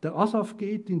 Der Asaf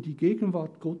geht in die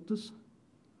Gegenwart Gottes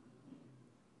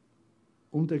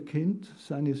und erkennt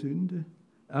seine Sünde.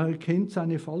 Er erkennt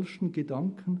seine falschen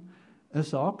Gedanken. Er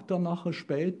sagt dann nachher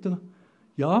später,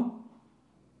 ja,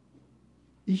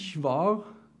 ich war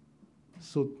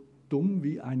so dumm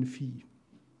wie ein Vieh,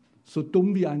 so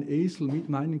dumm wie ein Esel mit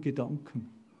meinen Gedanken.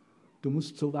 Du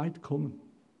musst so weit kommen.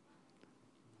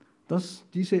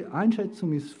 Diese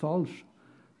Einschätzung ist falsch.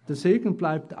 Der Segen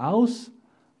bleibt aus,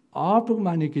 aber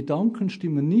meine Gedanken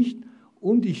stimmen nicht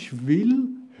und ich will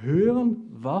hören,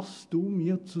 was du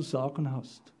mir zu sagen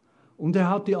hast. Und er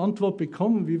hat die Antwort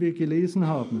bekommen, wie wir gelesen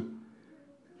haben.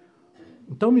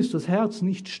 Und darum ist das Herz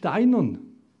nicht steinern.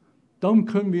 Darum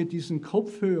können wir diesen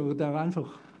Kopfhörer, der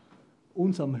einfach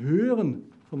uns am Hören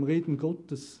vom Reden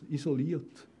Gottes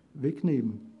isoliert,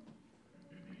 wegnehmen.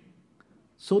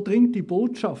 So dringt die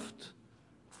Botschaft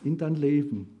in dein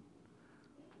Leben.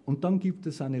 Und dann gibt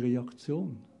es eine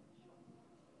Reaktion.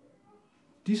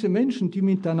 Diese Menschen, die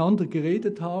miteinander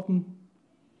geredet haben,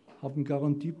 haben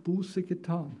garantiert Buße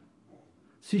getan,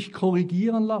 sich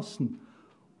korrigieren lassen.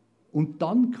 Und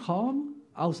dann kam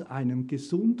aus einem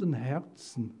gesunden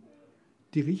Herzen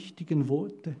die richtigen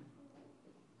Worte.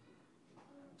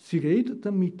 Sie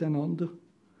redeten miteinander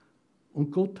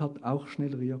und Gott hat auch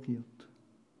schnell reagiert.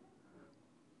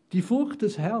 Die Furcht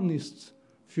des Herrn ist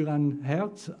für ein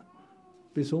Herz,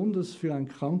 besonders für ein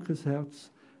krankes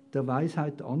Herz, der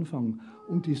Weisheit Anfang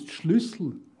und ist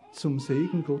Schlüssel zum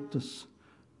Segen Gottes,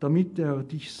 damit er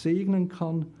dich segnen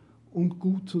kann und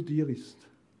gut zu dir ist.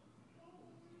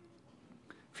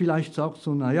 Vielleicht sagst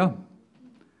du, naja,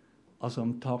 also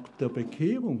am Tag der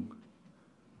Bekehrung,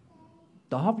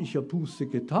 da habe ich ja Buße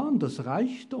getan, das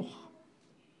reicht doch.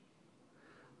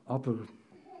 Aber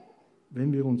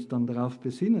wenn wir uns dann darauf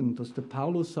besinnen, dass der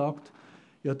Paulus sagt,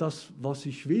 ja, das, was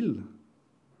ich will,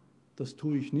 das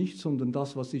tue ich nicht, sondern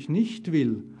das, was ich nicht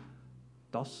will,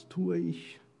 das tue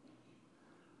ich.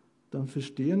 Dann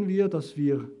verstehen wir, dass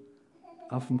wir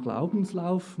auf dem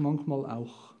Glaubenslauf manchmal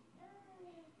auch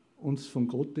uns von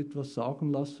Gott etwas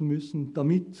sagen lassen müssen,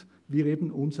 damit wir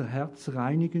eben unser Herz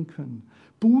reinigen können,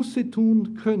 Buße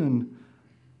tun können,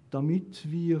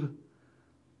 damit wir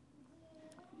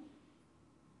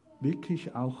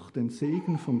wirklich auch den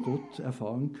Segen von Gott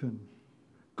erfahren können.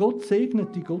 Gott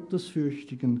segnet die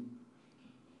Gottesfürchtigen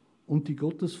und die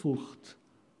Gottesfurcht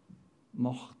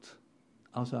macht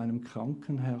aus einem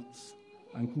kranken Herz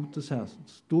ein gutes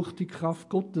Herz. Durch die Kraft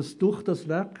Gottes, durch das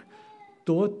Werk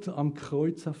dort am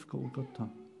Kreuz auf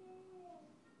Golgatha.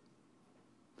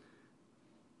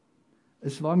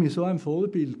 Es war mir so ein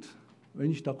Vorbild,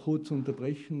 wenn ich da kurz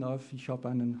unterbrechen darf, ich habe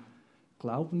einen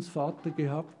Glaubensvater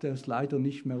gehabt, der ist leider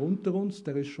nicht mehr unter uns,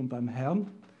 der ist schon beim Herrn.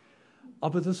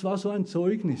 Aber das war so ein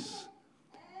Zeugnis.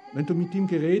 Wenn du mit ihm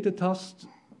geredet hast,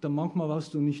 dann manchmal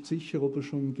warst du nicht sicher, ob er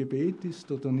schon im Gebet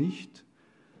ist oder nicht.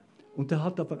 Und er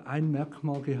hat aber ein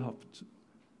Merkmal gehabt.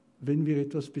 Wenn wir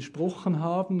etwas besprochen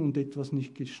haben und etwas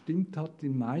nicht gestimmt hat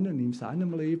in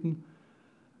seinem Leben,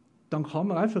 dann kam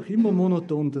er einfach immer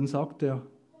monoton, dann sagt er,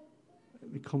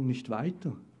 wir kommen nicht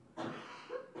weiter.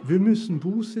 Wir müssen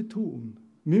Buße tun.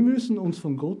 Wir müssen uns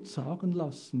von Gott sagen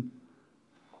lassen,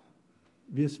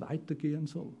 wie es weitergehen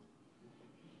soll.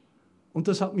 Und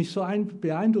das hat mich so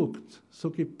beeindruckt, so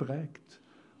geprägt.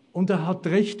 Und er hat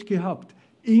recht gehabt,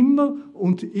 immer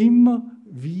und immer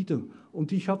wieder.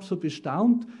 Und ich habe so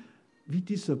bestaunt, wie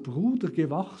dieser Bruder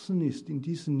gewachsen ist in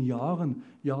diesen Jahren,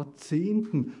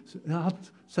 Jahrzehnten.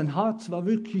 Sein Herz war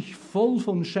wirklich voll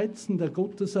von Schätzen der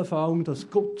Gotteserfahrung, dass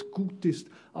Gott gut ist,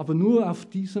 aber nur auf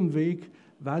diesem Weg,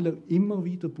 weil er immer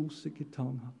wieder Buße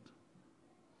getan hat.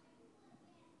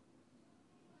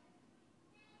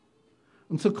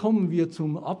 Und so kommen wir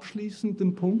zum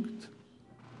abschließenden Punkt.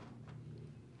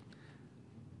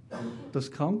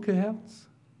 Das kranke Herz,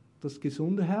 das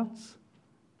gesunde Herz.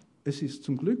 Es ist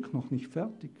zum Glück noch nicht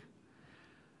fertig.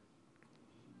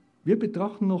 Wir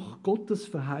betrachten noch Gottes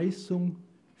Verheißung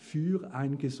für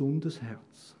ein gesundes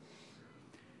Herz.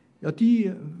 Ja,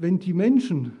 wenn die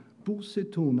Menschen Buße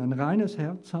tun, ein reines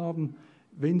Herz haben,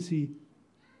 wenn sie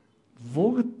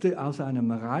Worte aus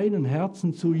einem reinen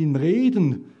Herzen zu ihnen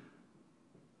reden,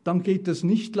 dann geht es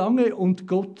nicht lange und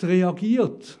Gott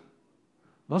reagiert.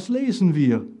 Was lesen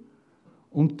wir?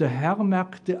 Und der Herr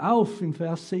merkte auf im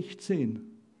Vers 16.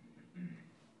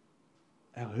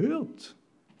 Er hört,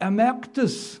 er merkt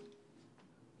es.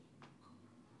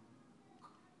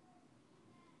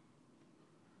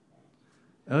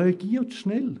 Er reagiert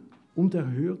schnell und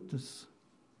er hört es.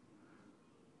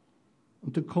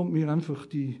 Und dann kommt mir einfach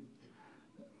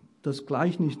das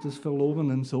Gleichnis des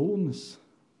verlorenen Sohnes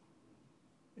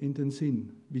in den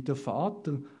Sinn, wie der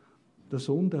Vater, der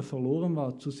Sohn, der verloren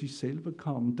war, zu sich selber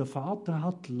kam. Der Vater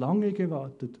hat lange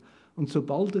gewartet und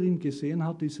sobald er ihn gesehen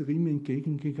hat, ist er ihm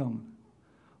entgegengegangen.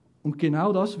 Und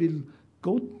genau das will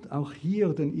Gott auch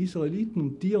hier den Israeliten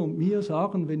und dir und mir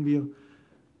sagen, wenn wir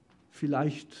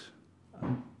vielleicht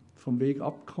vom Weg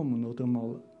abkommen oder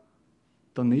mal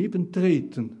daneben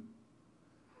treten,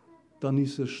 dann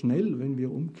ist er schnell, wenn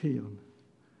wir umkehren.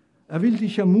 Er will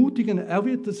dich ermutigen, er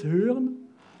wird es hören,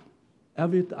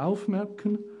 er wird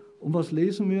aufmerken. Und was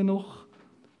lesen wir noch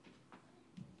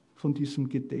von diesem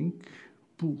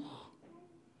Gedenkbuch?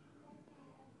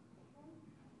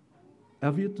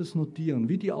 Er wird es notieren,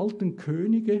 wie die alten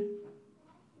Könige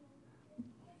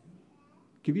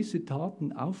gewisse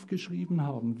Taten aufgeschrieben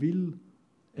haben, will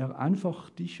er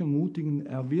einfach dich ermutigen,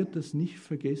 er wird es nicht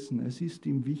vergessen. Es ist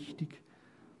ihm wichtig,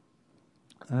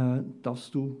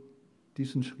 dass du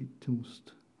diesen Schritt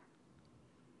tust.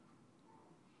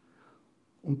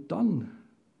 Und dann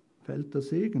fällt der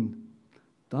Segen.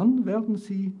 Dann werden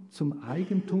sie zum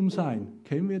Eigentum sein.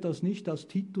 Kennen wir das nicht aus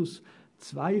Titus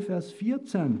 2, Vers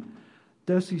 14?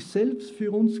 Der sich selbst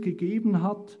für uns gegeben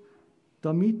hat,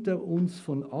 damit er uns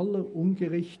von aller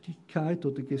Ungerechtigkeit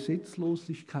oder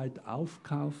Gesetzlosigkeit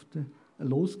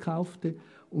loskaufte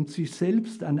und sich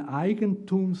selbst ein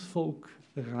Eigentumsvolk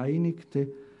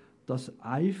reinigte, das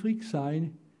eifrig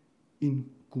sei in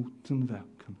guten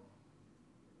Werken.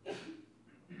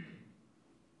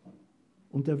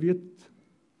 Und er wird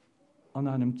an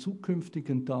einem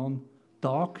zukünftigen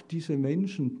Tag diese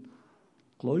Menschen,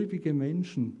 gläubige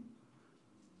Menschen,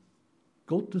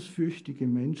 gottesfürchtige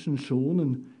Menschen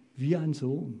schonen wie ein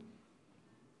Sohn,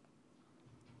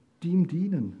 die ihm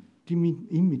dienen, die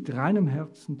ihm mit reinem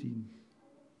Herzen dienen.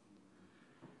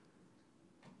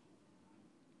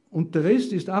 Und der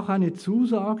Rest ist auch eine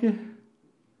Zusage,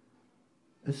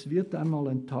 es wird einmal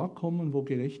ein Tag kommen, wo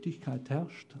Gerechtigkeit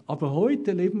herrscht. Aber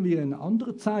heute leben wir in einer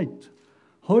anderen Zeit.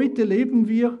 Heute leben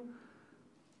wir,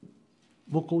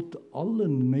 wo Gott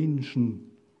allen Menschen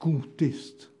gut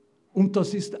ist. Und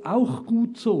das ist auch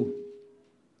gut so.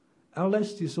 Er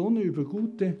lässt die Sonne über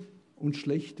gute und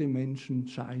schlechte Menschen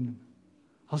scheinen.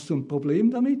 Hast du ein Problem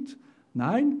damit?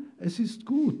 Nein, es ist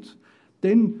gut.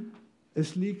 Denn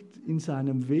es liegt in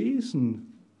seinem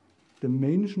Wesen, dem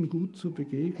Menschen gut zu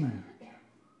begegnen.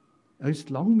 Er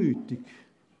ist langmütig,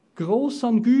 groß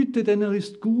an Güte, denn er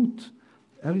ist gut,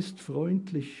 er ist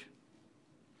freundlich.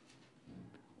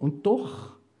 Und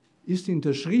doch ist in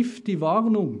der Schrift die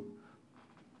Warnung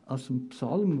aus dem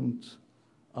Psalm und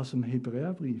aus dem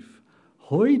Hebräerbrief.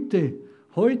 Heute,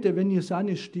 wenn ihr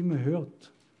seine Stimme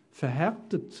hört,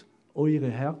 verhärtet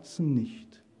eure Herzen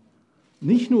nicht.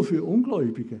 Nicht nur für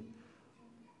Ungläubige,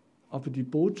 aber die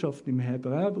Botschaft im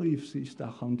Hebräerbrief, sie ist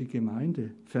auch an die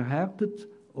Gemeinde. Verhärtet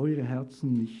eure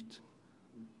Herzen nicht.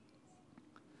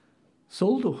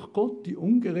 Soll doch Gott die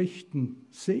Ungerechten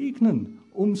segnen,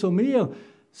 umso mehr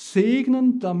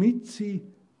segnen, damit sie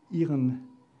ihren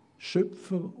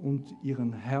Schöpfer und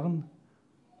ihren Herrn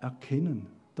erkennen,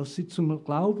 dass sie zum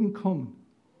Glauben kommen.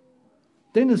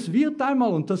 Denn es wird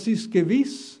einmal, und das ist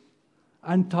gewiss,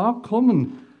 ein Tag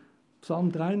kommen,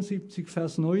 Psalm 73,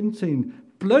 Vers 19,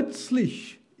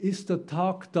 plötzlich ist der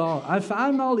Tag da. Auf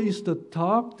einmal ist der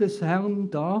Tag des Herrn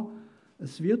da.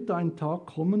 Es wird ein Tag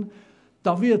kommen,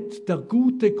 da wird der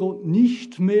gute Gott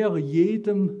nicht mehr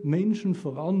jedem Menschen,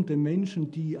 vor allem den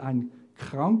Menschen, die ein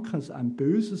krankes, ein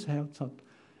böses Herz hat,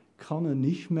 kann er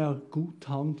nicht mehr gut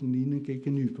handeln ihnen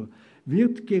gegenüber.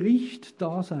 Wird Gericht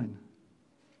da sein.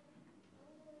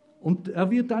 Und er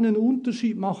wird einen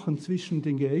Unterschied machen zwischen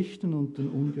den Gerechten und den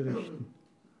Ungerechten.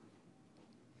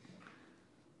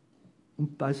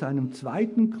 Und bei seinem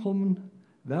zweiten Kommen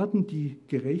werden die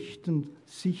Gerechten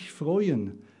sich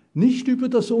freuen. Nicht über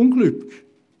das Unglück,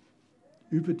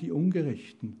 über die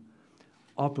Ungerechten,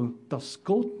 aber dass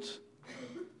Gott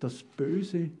das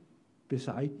Böse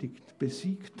beseitigt,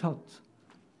 besiegt hat,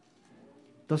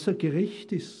 dass er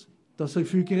gerecht ist, dass er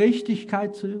für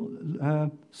Gerechtigkeit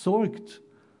sorgt.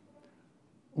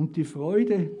 Und die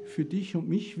Freude für dich und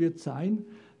mich wird sein,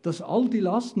 dass all die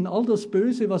Lasten, all das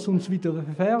Böse, was uns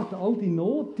widerfährt, all die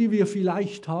Not, die wir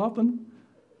vielleicht haben,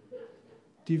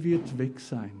 die wird weg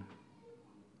sein.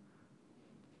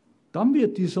 Dann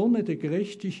wird die Sonne der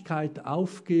Gerechtigkeit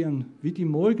aufgehen, wie die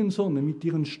Morgensonne mit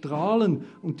ihren Strahlen.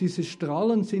 Und diese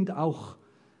Strahlen sind auch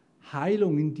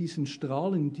Heilung in diesen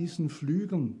Strahlen, in diesen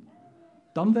Flügeln.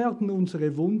 Dann werden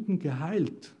unsere Wunden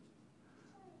geheilt.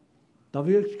 Da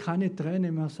wird keine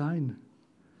Träne mehr sein.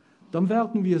 Dann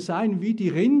werden wir sein wie die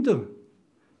Rinder,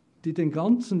 die den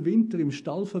ganzen Winter im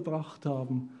Stall verbracht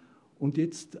haben und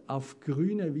jetzt auf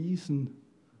grüne Wiesen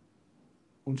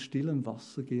und stillen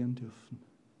Wasser gehen dürfen.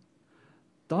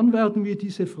 Dann werden wir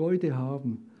diese Freude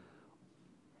haben.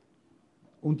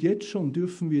 Und jetzt schon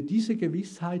dürfen wir diese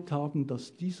Gewissheit haben,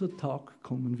 dass dieser Tag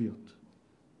kommen wird.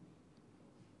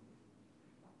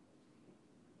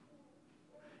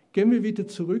 Gehen wir wieder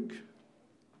zurück.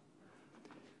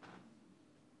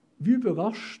 Wie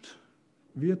überrascht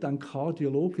wird ein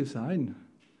Kardiologe sein,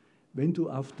 wenn du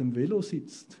auf dem Velo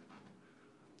sitzt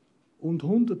und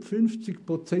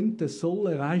 150% des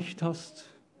Soll erreicht hast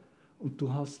und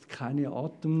du hast keine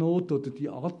Atemnot oder die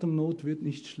Atemnot wird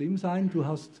nicht schlimm sein, du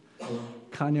hast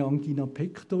keine Angina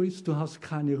pectoris, du hast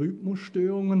keine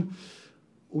Rhythmusstörungen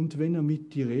und wenn er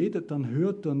mit dir redet, dann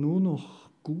hört er nur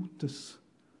noch Gutes,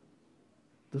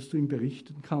 das du ihm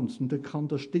berichten kannst. Und er kann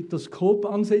das Stethoskop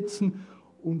ansetzen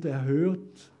und er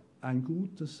hört ein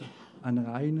gutes, ein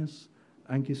reines,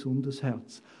 ein gesundes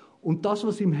Herz. Und das,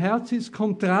 was im Herz ist,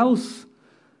 kommt raus.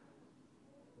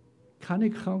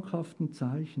 Keine krankhaften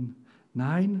Zeichen.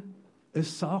 Nein,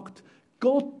 es sagt,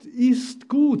 Gott ist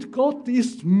gut, Gott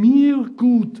ist mir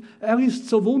gut. Er ist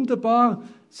so wunderbar,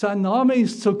 sein Name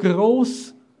ist so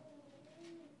groß.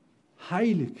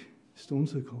 Heilig ist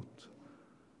unser Gott.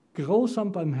 Groß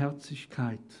an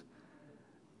Barmherzigkeit.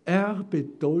 Er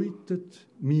bedeutet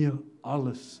mir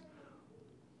alles.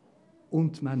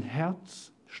 Und mein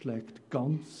Herz schlägt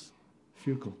ganz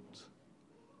für Gott.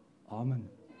 Amen.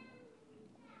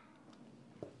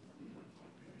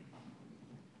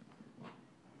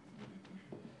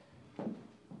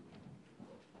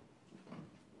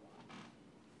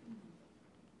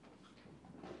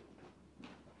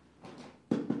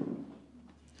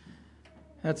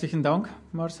 Herzlichen Dank,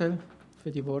 Marcel,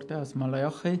 für die Worte aus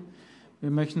Malachi.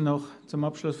 Wir möchten noch zum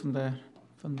Abschluss von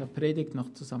der Predigt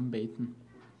noch zusammen beten.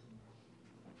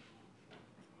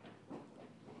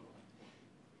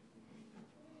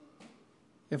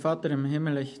 Herr Vater im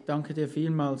Himmel, ich danke dir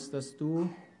vielmals, dass du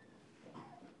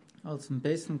als den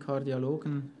besten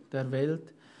Kardiologen der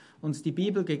Welt uns die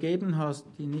Bibel gegeben hast,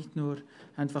 die nicht nur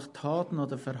einfach Taten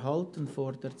oder Verhalten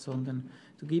fordert, sondern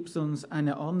du gibst uns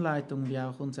eine Anleitung, wie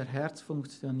auch unser Herz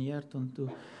funktioniert und du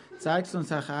zeigst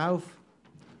uns auch auf,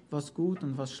 was gut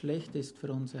und was schlecht ist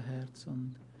für unser Herz.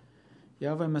 Und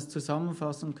ja, wenn wir es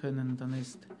zusammenfassen können, dann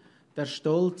ist der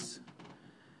Stolz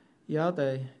ja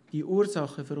die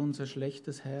Ursache für unser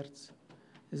schlechtes Herz.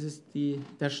 Es ist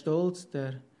der Stolz,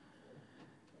 der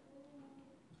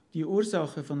die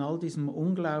Ursache von all diesem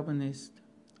Unglauben ist,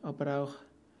 aber auch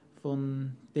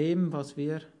von dem, was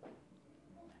wir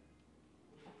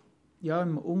ja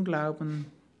im Unglauben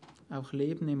auch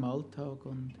leben im Alltag.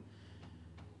 Und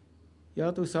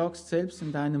ja, du sagst selbst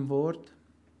in deinem Wort,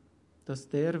 dass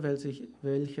der,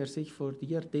 welcher sich vor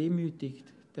dir demütigt,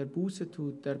 der Buße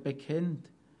tut, der bekennt,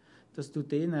 dass du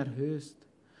den erhöhst.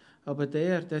 Aber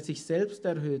der sich selbst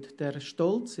erhöht, der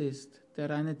stolz ist, der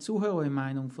eine zu hohe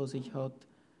Meinung von sich hat,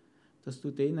 dass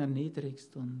du den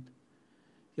erniedrigst. Und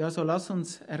ja, so lass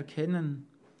uns erkennen,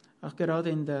 auch gerade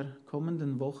in der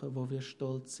kommenden Woche, wo wir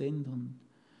stolz sind. Und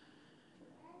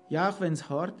ja, auch wenn es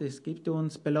hart ist, gib du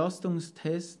uns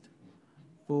Belastungstest,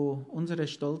 wo unsere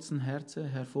stolzen Herzen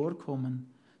hervorkommen,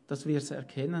 dass wir es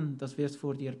erkennen, dass wir es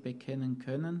vor dir bekennen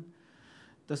können,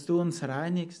 dass du uns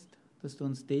reinigst, dass du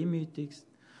uns demütigst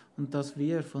und dass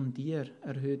wir von dir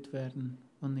erhöht werden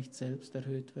und nicht selbst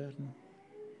erhöht werden.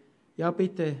 Ja,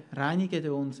 bitte reinige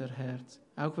du unser Herz,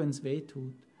 auch wenn es weh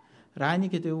tut.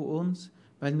 Reinige du uns,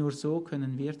 weil nur so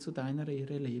können wir zu deiner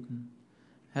Ehre leben.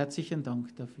 Herzlichen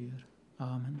Dank dafür.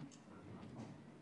 Amen.